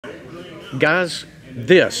Guys,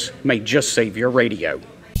 this may just save your radio.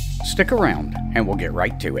 Stick around and we'll get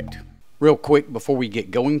right to it. Real quick before we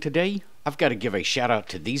get going today, I've got to give a shout out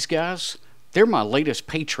to these guys. They're my latest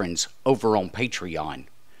patrons over on Patreon.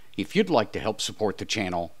 If you'd like to help support the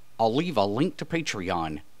channel, I'll leave a link to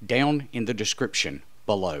Patreon down in the description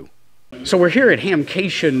below. So we're here at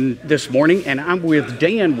Hamcation this morning, and I'm with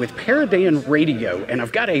Dan with Paradanradio, and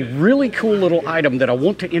I've got a really cool little item that I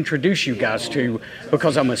want to introduce you guys to,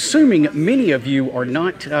 because I'm assuming many of you are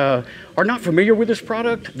not familiar with this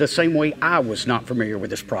product the same way I was not familiar with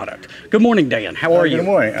this product. Good morning, Dan. How are you? Good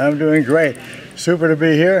morning. I'm doing great. Super to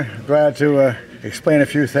be here. Glad to explain a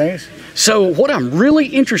few things. So what I'm really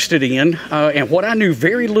interested in, and what I knew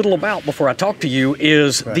very little about before I talked to you,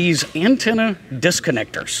 is these antenna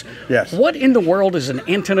disconnectors. Yes. What in the world is an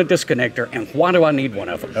antenna disconnector, and why do I need one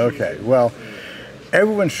of them? Okay, well,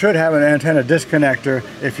 everyone should have an antenna disconnector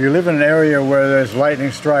if you live in an area where there's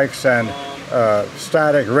lightning strikes and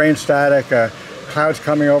static, rain static, clouds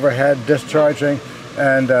coming overhead, discharging,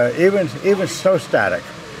 and even snow static.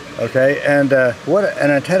 Okay, and what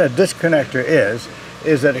an antenna disconnector is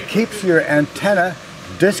that it keeps your antenna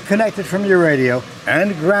disconnected from your radio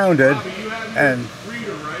and grounded, and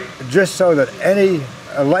just so that any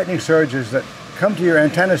lightning surges that come to your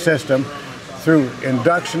antenna system through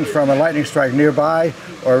induction from a lightning strike nearby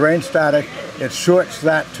or rain static, it shorts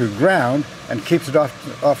that to ground and keeps it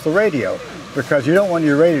off the radio, because you don't want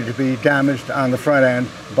your radio to be damaged on the front end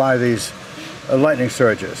by these lightning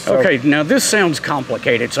surges. So, okay, now this sounds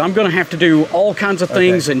complicated, so I'm going to have to do all kinds of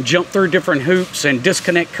things and jump through different hoops and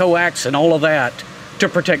disconnect coax and all of that to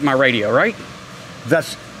protect my radio, right?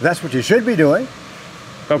 That's what you should be doing.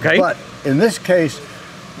 Okay. But in this case,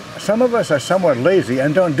 some of us are somewhat lazy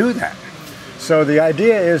and don't do that. So the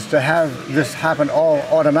idea is to have this happen all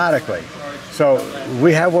automatically. So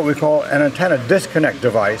we have what we call an antenna disconnect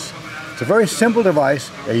device. It's a very simple device.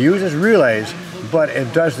 It uses relays, but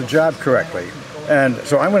it does the job correctly. And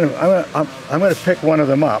so I'm going to pick one of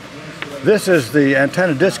them up. This is the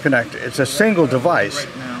antenna disconnect. It's a single device.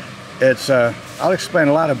 I'll explain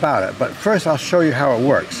a lot about it, but first I'll show you how it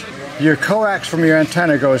works. Your coax from your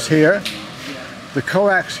antenna goes here. The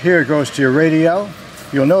coax here goes to your radio.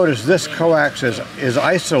 You'll notice this coax is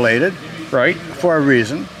isolated, right, for a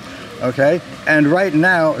reason. Okay, and right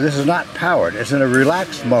now this is not powered. It's in a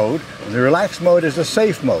relaxed mode. The relaxed mode is the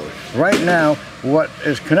safe mode. Right now, what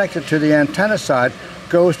is connected to the antenna side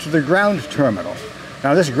goes to the ground terminal.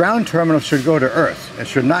 Now this ground terminal should go to earth. It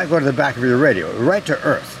should not go to the back of your radio, right to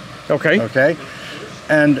earth. Okay. Okay,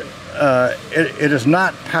 and it is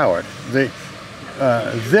not powered. This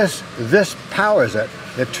powers it.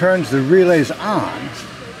 It turns the relays on.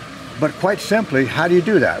 But quite simply, how do you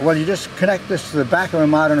do that? Well, you just connect this to the back of a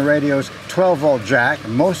modern radio's 12-volt jack.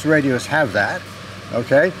 Most radios have that,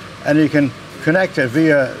 okay? And you can connect it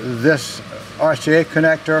via this RCA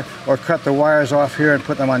connector, or cut the wires off here and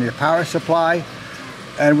put them on your power supply.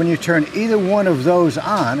 And when you turn either one of those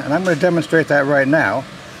on, and I'm going to demonstrate that right now,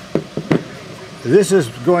 this is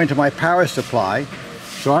going to my power supply.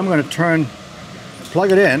 So I'm going to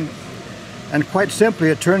plug it in, and quite simply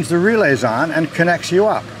it turns the relays on and connects you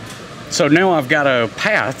up. So now I've got a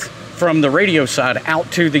path from the radio side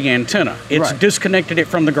out to the antenna. It's disconnected it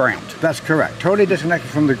from the ground. That's correct. Totally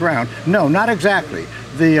disconnected from the ground. No, not exactly.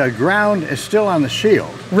 The ground is still on the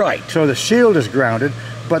shield. Right. So the shield is grounded,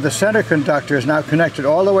 but the center conductor is now connected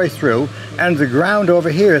all the way through, and the ground over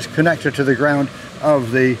here is connected to the ground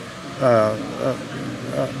of the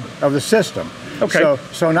system. Okay.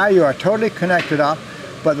 So now you are totally connected up,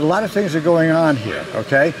 but a lot of things are going on here.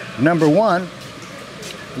 Okay. Number one,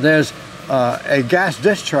 there's a gas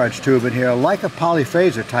discharge tube in here, like a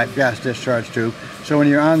polyphaser type gas discharge tube. So when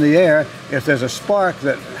you're on the air, if there's a spark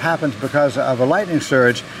that happens because of a lightning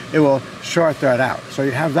surge, it will short that out. So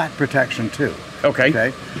you have that protection too. Okay.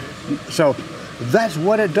 Okay. So that's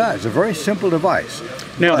what it does. A very simple device.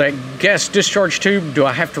 Now that gas discharge tube, do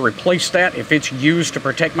I have to replace that if it's used to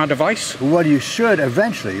protect my device? Well, you should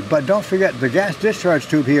eventually, but don't forget the gas discharge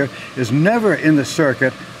tube here is never in the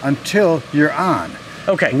circuit until you're on.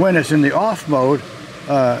 Okay. When it's in the off mode,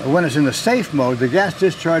 when it's in the safe mode, the gas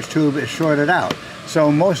discharge tube is shorted out.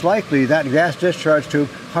 So most likely that gas discharge tube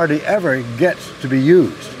hardly ever gets to be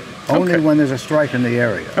used. Only when there's a strike in the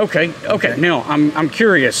area. Okay. Now I'm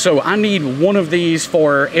curious. So I need one of these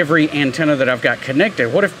for every antenna that I've got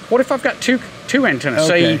connected. What if I've got two antennas?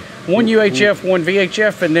 Say one UHF, one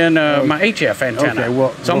VHF, and then my HF antenna. Okay.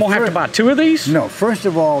 Well, so I'm gonna have to buy two of these? No. First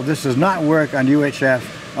of all, this does not work on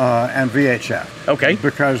UHF and VHF. Okay.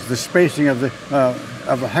 Because the spacing of the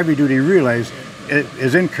heavy-duty relays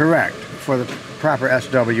is incorrect for the proper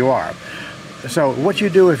SWR. So what you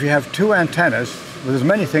do if you have two antennas, well, there's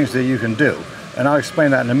many things that you can do, and I'll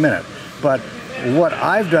explain that in a minute. But what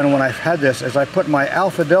I've done when I've had this is I put my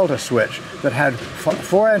alpha delta switch that had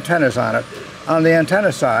four antennas on it on the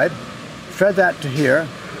antenna side, fed that to here,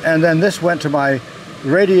 and then this went to my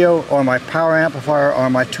radio or my power amplifier or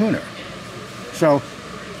my tuner. So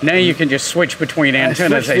now you can just switch between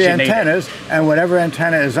antennas as you need. Antennas, and whatever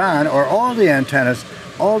antenna is on, or all the antennas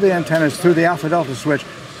through the alpha delta switch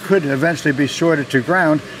could eventually be shorted to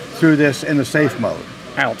ground through this in the safe mode.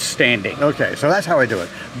 Outstanding. Okay, so that's how I do it.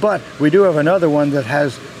 But we do have another one that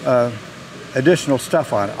has additional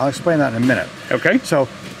stuff on it. I'll explain that in a minute. Okay. So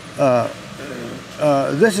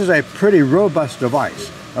this is a pretty robust device.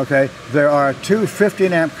 Okay, there are two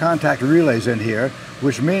 15 amp contact relays in here,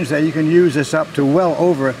 which means that you can use this up to well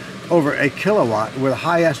over a kilowatt with a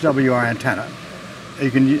high SWR antenna. You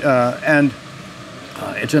can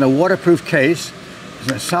it's in a waterproof case. It's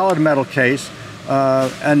in a solid metal case,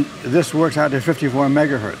 and this works out to 54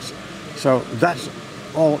 megahertz. So that's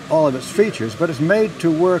all of its features, but it's made to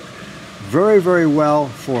work very, very well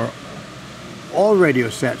for all radio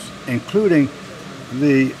sets, including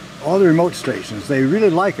all the remote stations. They really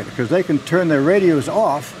like it because they can turn their radios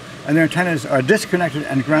off and their antennas are disconnected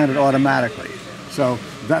and grounded automatically. So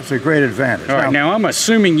that's a great advantage. All right, now I'm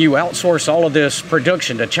assuming you outsource all of this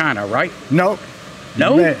production to China, right? No.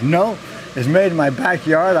 No? No. It's made in my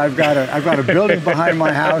backyard. I've got a building behind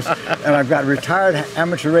my house, and I've got retired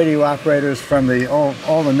amateur radio operators from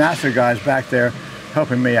all the NASA guys back there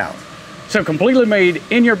helping me out. So completely made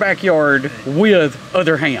in your backyard with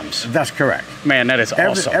other hams. That's correct. Man, that is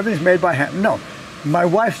awesome. Everything's made by hand. No, my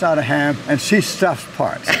wife's not a ham, and she stuffs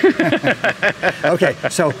parts. Okay,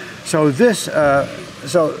 so this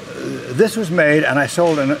was made, and I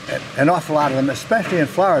sold an awful lot of them, especially in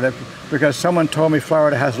Florida, because someone told me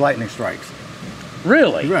Florida has lightning strikes.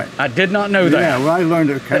 Really? Right. I did not know that. Yeah, well, I learned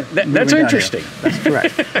it. That's interesting. That's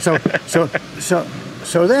correct.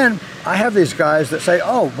 So then I have these guys that say,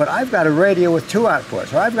 oh, but I've got a radio with two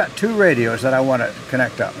outputs, or I've got two radios that I want to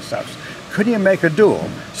connect up and stuff. Couldn't you make a dual?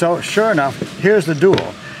 So sure enough, here's the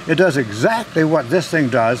dual. It does exactly what this thing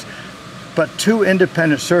does, but two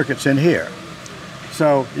independent circuits in here.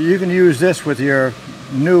 So you can use this with your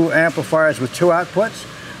new amplifiers with two outputs,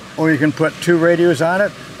 or you can put two radios on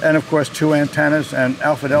it, and of course two antennas and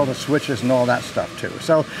alpha delta switches and all that stuff too.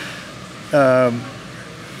 So I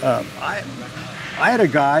had a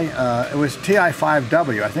guy, it was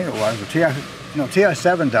TI5W, I think it was, or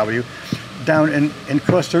TI7W, down in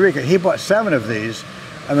Costa Rica. He bought 7 of these,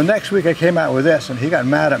 and the next week I came out with this, and he got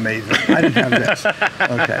mad at me that I didn't have this.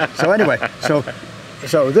 Okay, so anyway, so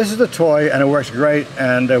this is the toy, and it works great,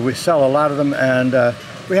 and we sell a lot of them, and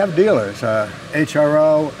we have dealers,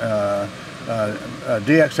 HRO,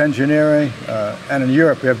 DX Engineering, and in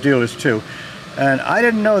Europe we have dealers too. And I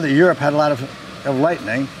didn't know that Europe had a lot of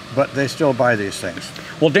lightning, but they still buy these things.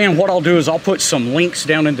 Well, Dan, what I'll do is I'll put some links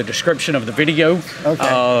down in the description of the video. Okay.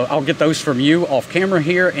 I'll get those from you off camera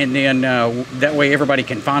here, and then that way everybody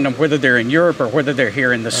can find them, whether they're in Europe or whether they're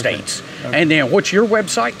here in the States. Okay. And then what's your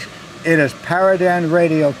website? It is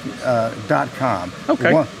paradanradio.com.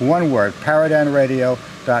 Okay. One word,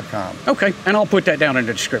 paradanradio.com. Okay, and I'll put that down in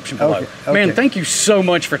the description below. Okay. Man, thank you so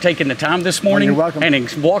much for taking the time this morning. You're welcome.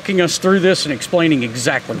 And walking us through this and explaining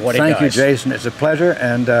exactly what it does. Thank you, Jason. It's a pleasure,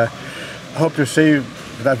 and hope to see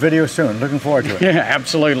that video soon. Looking forward to it. Yeah,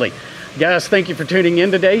 absolutely. Guys, thank you for tuning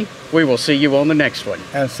in today. We will see you on the next one.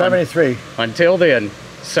 And 73. Until then,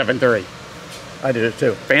 7-3. I did it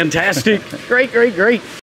too. Fantastic. Great, great, great.